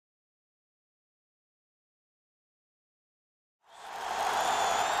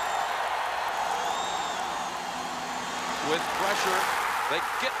with pressure. They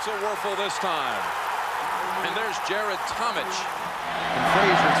get to Werfel this time. And there's Jared Tomich. And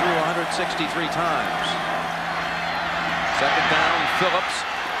Frazier threw 163 times. Second down, Phillips.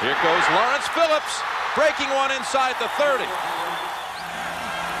 Here goes Lawrence Phillips, breaking one inside the 30.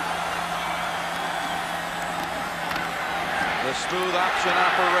 The smooth option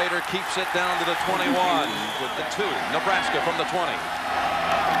operator keeps it down to the 21 with the 2. Nebraska from the 20.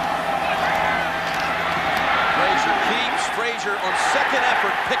 Frazier keeps. Frazier on second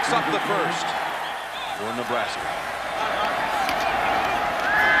effort picks up the first for Nebraska.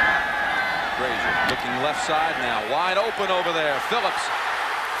 Frazier looking left side now, wide open over there. Phillips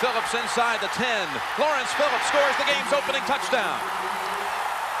inside the 10. Lawrence Phillips scores the game's opening touchdown.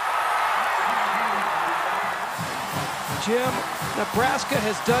 Jim, Nebraska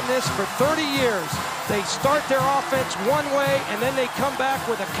has done this for 30 years. They start their offense one way, and then they come back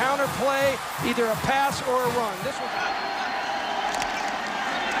with a counter play, either a pass or a run. This was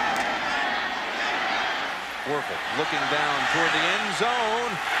Werfel looking down toward the end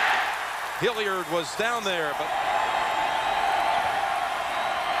zone. Hilliard was down there, but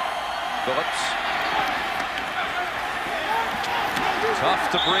Phillips. Tough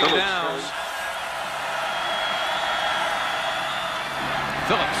to bring down.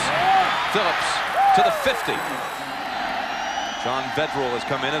 Phillips to the 50. John Vedral has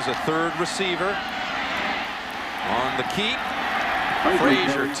come in as a third receiver. On the keep.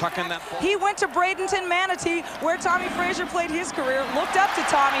 Frazier tucking that ball. He went to Bradenton, Manatee, where Tommy Frazier played his career, looked up to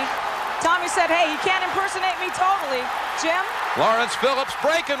Tommy. Tommy said, hey, he can't impersonate me totally. Jim? Lawrence Phillips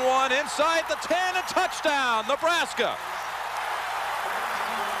breaking one inside the 10, a touchdown, Nebraska.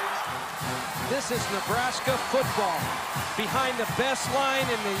 This is Nebraska football. Behind the best line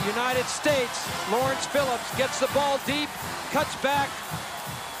in the United States, Lawrence Phillips gets the ball deep, cuts back,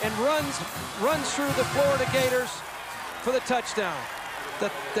 and runs through the Florida Gators for the touchdown.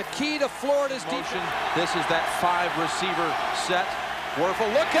 The key to Florida's defense. This is that 5-receiver set. Werfel,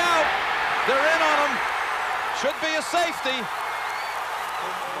 look out! They're in on him. Should be a safety.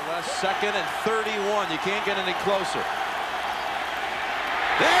 Second and 31. You can't get any closer.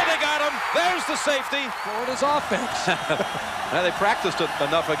 There, they got him. There's the safety. Florida's offense. Now, they practiced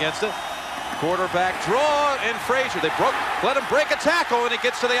enough against it. Quarterback draw, and Frazier. Let him break a tackle, and it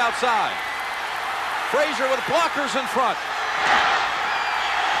gets to the outside. Frazier with blockers in front.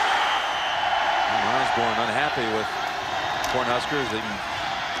 Osborne unhappy with Cornhuskers. They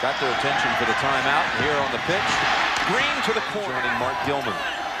got their attention for the timeout here on the pitch. Green to the corner. Joining Mark Gilman.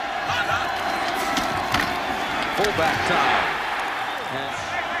 Fullback time. And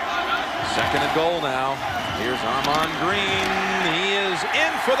second and goal now. Here's Amon Green. He is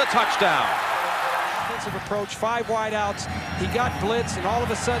in for the touchdown. Defensive approach, 5 wide outs. He got blitz, and all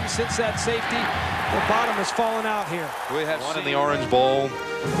of a sudden, since that safety, the bottom has fallen out here. We have one in the Orange Bowl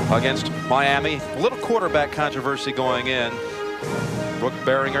against Miami. A little quarterback controversy going in. Brooke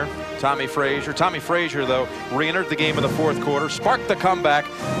Beringer, Tommy Frazier. Tommy Frazier, though, re-entered the game in the fourth quarter, sparked the comeback.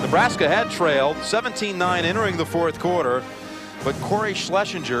 Nebraska had trailed 17-9 entering the fourth quarter, but Corey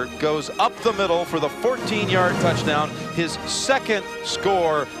Schlesinger goes up the middle for the 14-yard touchdown. His second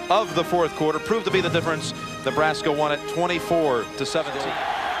score of the fourth quarter proved to be the difference. Nebraska won it 24-17.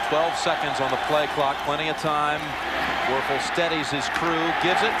 12 seconds on the play clock, plenty of time. Werfel steadies his crew,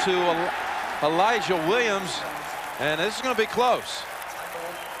 gives it to Elijah Williams, and this is going to be close.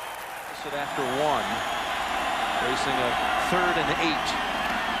 After 1, facing a 3rd and 8.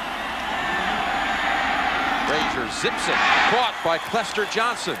 Frazier zips it, caught by Clester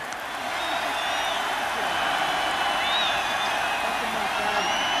Johnson.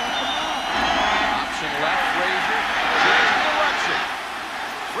 Option left, Frazier, changing direction.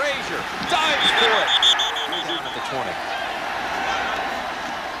 Frazier dives for it. Down at the 20.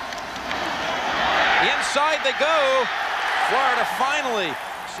 Inside they go. Florida finally.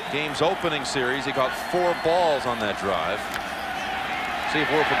 Game's opening series. He got 4 balls on that drive. See if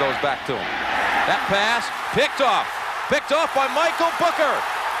Werfel goes back to him. That pass picked off by Michael Booker.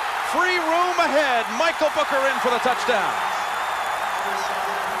 Free room ahead. Michael Booker in for the touchdown.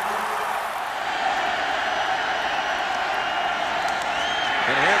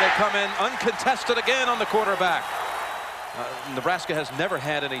 And here they come in uncontested again on the quarterback. Nebraska has never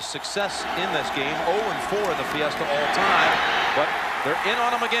had any success in this game. 0-4 in the Fiesta all time, but they're in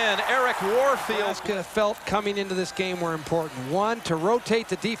on him again. Eric Warfield. Nebraska felt coming into this game were important. 1, to rotate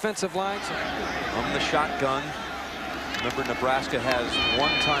the defensive lines. From the shotgun. Remember, Nebraska has 1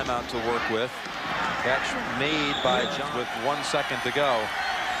 timeout to work with. Catch made by John with 1 second to go.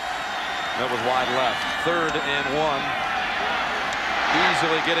 That was wide left. 3rd and 1.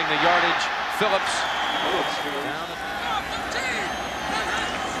 Easily getting the yardage. Phillips.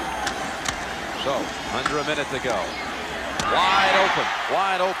 So, under a minute to go. Wide open,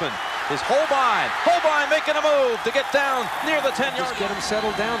 wide open. Is Holbein making a move to get down near the 10-yard line. Just get him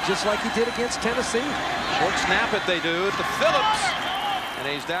settled down just like he did against Tennessee. Short snap it they do to Phillips. And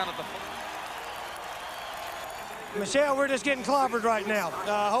he's down at the... Michelle, we're just getting clobbered right now.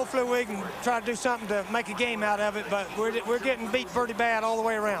 Hopefully we can try to do something to make a game out of it, but we're getting beat pretty bad all the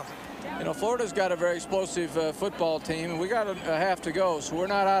way around. You know, Florida's got a very explosive football team, and we got a half to go, so we're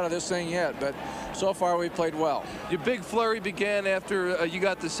not out of this thing yet, but so far we played well. Your big flurry began after you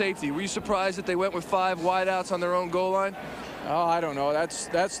got the safety. Were you surprised that they went with 5 wideouts on their own goal line? Oh, I don't know.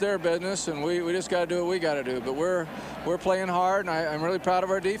 That's their business, and we just got to do what we got to do. But we're playing hard, and I'm really proud of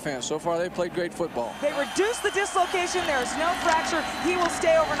our defense. So far, they played great football. They reduced the dislocation. There is no fracture. He will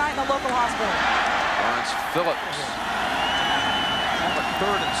stay overnight in a local hospital. Lawrence Phillips. On the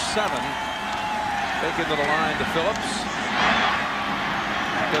 3rd and 7. Taken to the line to Phillips.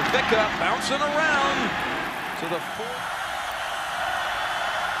 To Vicka, bouncing around to the 4th.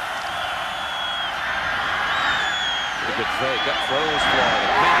 A good fake. That throws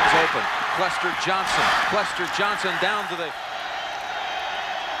Florida. Hands open. Clester Johnson down to the...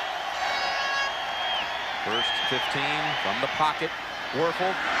 First 15 from the pocket.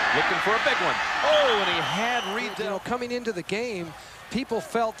 Werfel looking for a big one. Oh, and he had Reed. You know, coming into the game, people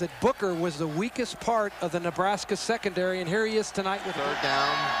felt that Booker was the weakest part of the Nebraska secondary, and here he is tonight with... Third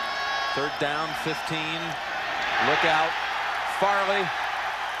down, 15. Look out. Farley.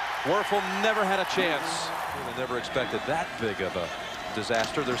 Werfel never had a chance. They never expected that big of a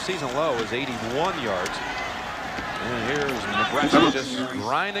disaster. Their season low is 81 yards. And here's Nebraska just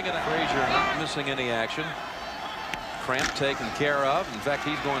grinding it. Frazier not missing any action. Cramp taken care of. In fact,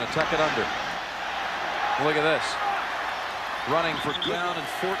 he's going to tuck it under. Look at this. Running for down and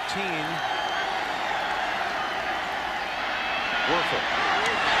 14. Werfel.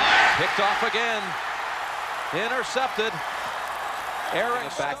 Picked off again. Intercepted.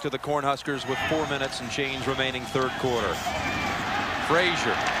 Eric back to the Cornhuskers with 4 minutes and change remaining 3rd quarter.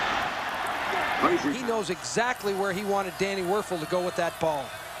 Frazier. He knows exactly where he wanted Danny Werfel to go with that ball.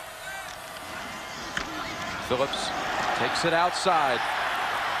 Phillips takes it outside.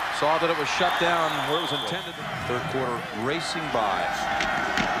 Saw that it was shut down where it was intended. 3rd quarter racing by.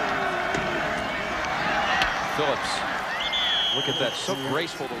 Phillips. Look at that, so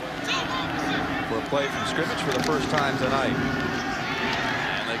graceful for a play from scrimmage for the first time tonight.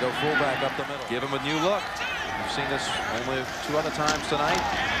 And they go fullback up the middle. Give him a new look. We've seen this only 2 other times tonight.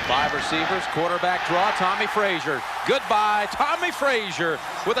 5 receivers, quarterback draw, Tommy Frazier. Goodbye, Tommy Frazier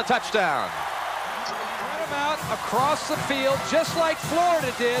with a touchdown. Spread him out across the field just like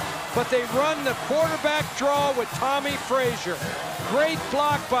Florida did, but they run the quarterback draw with Tommy Frazier. Great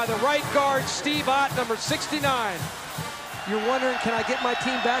block by the right guard, Steve Ott, number 69. You're wondering, can I get my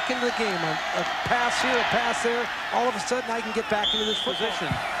team back into the game? A pass here, a pass there. All of a sudden, I can get back into this position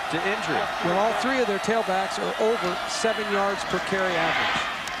to injury. Well, all 3 of their tailbacks are over 7 yards per carry average.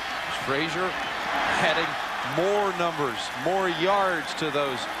 Frazier adding more numbers, more yards to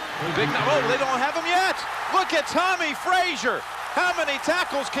those big numbers. Oh, they don't have him yet. Look at Tommy Frazier. How many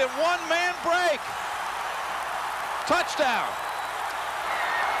tackles can one man break? Touchdown.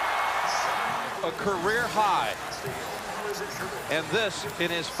 A career high. And this in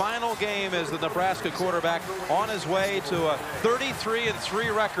his final game as the Nebraska quarterback, on his way to a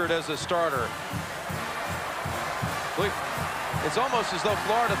 33-3 record as a starter. Look, it's almost as though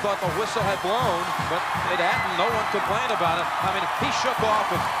Florida thought the whistle had blown, but it hadn't. No one complained about it. I mean, he shook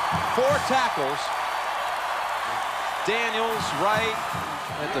off with 4 tackles. Daniels right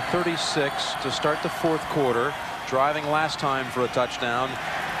at the 36 to start the 4th quarter, driving last time for a touchdown.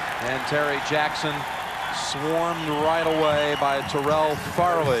 And Terry Jackson swarmed right away by Terrell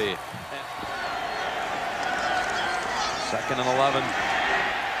Farley. 2nd and 11.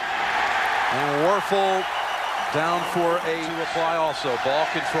 And Werfel down for a reply also. Ball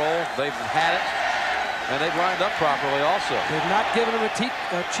control, they've had it. And they've lined up properly also. They've not given him a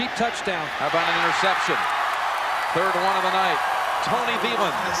cheap touchdown. How about an interception? 3rd one of the night. Tony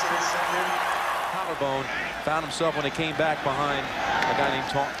Veland. Collarbone found himself when he came back behind a guy named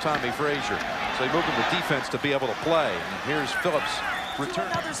Tommy Frazier. So he moved him to defense to be able to play. And here's Phillips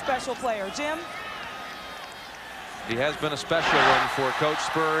return. Another special player, Jim. He has been a special one for Coach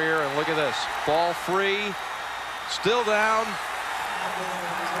Spurrier. And look at this. Ball free. Still down.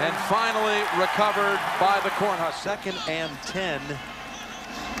 And finally recovered by the Cornhuskers. 2nd and 10.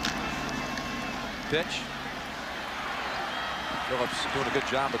 Pitch. Phillips doing a good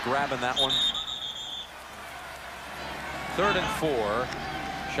job of grabbing that one. 3rd and 4.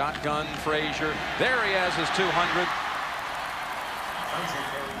 Shotgun, Frazier. There he has his 200.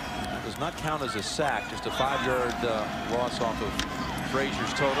 That was not count as a sack, just a 5-yard loss off of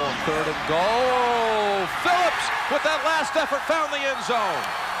Frazier's total. And 3rd and goal. Phillips with that last effort found the end zone.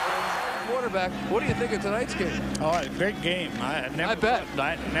 Quarterback, what do you think of tonight's game? Oh, a great game. I bet.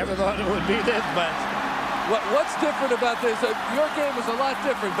 I never thought it would be this, but What's different about this? Your game was a lot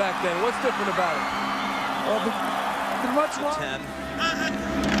different back then. What's different about it? well, the much longer. 10.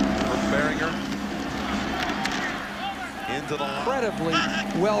 Beringer into the line. Incredibly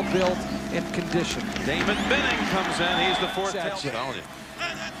well built and conditioned. Damon Benning comes in. He's the 4th Section. tailback.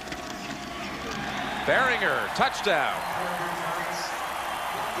 Beringer, touchdown.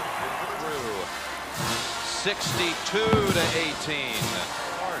 62-18.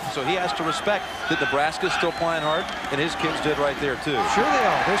 So he has to respect that Nebraska's still playing hard, and his kids did right there too. Sure they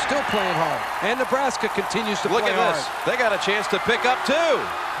are. They're still playing hard. And Nebraska continues to Look play at hard. this. They got a chance to pick up too.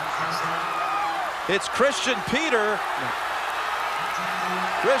 It's Christian Peter.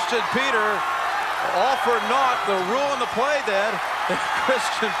 Christian Peter, all for naught. The rule in the play dead.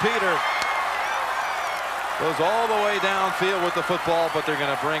 Christian Peter goes all the way downfield with the football, but they're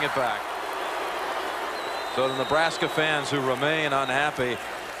going to bring it back. So the Nebraska fans who remain unhappy.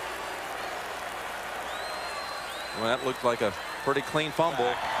 Well, that looked like a pretty clean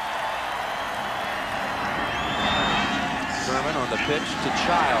fumble. Sherman on the pitch to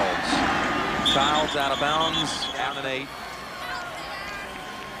Childs. Childs out of bounds, down and 8.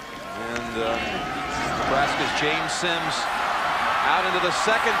 And Nebraska's James Sims out into the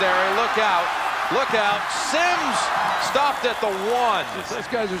secondary. Look out. Look out. Sims stopped at the 1. Those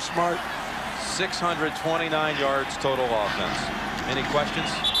guys are smart. 629 yards total offense. Any questions?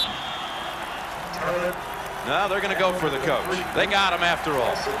 No, they're going to go for the coach. They got him after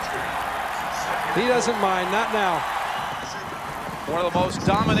all. He doesn't mind. Not now. One of the most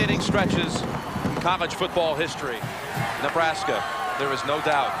dominating stretches in college football history. Nebraska, there is no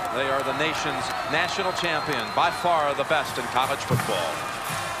doubt. They are the nation's national champion. By far the best in college football.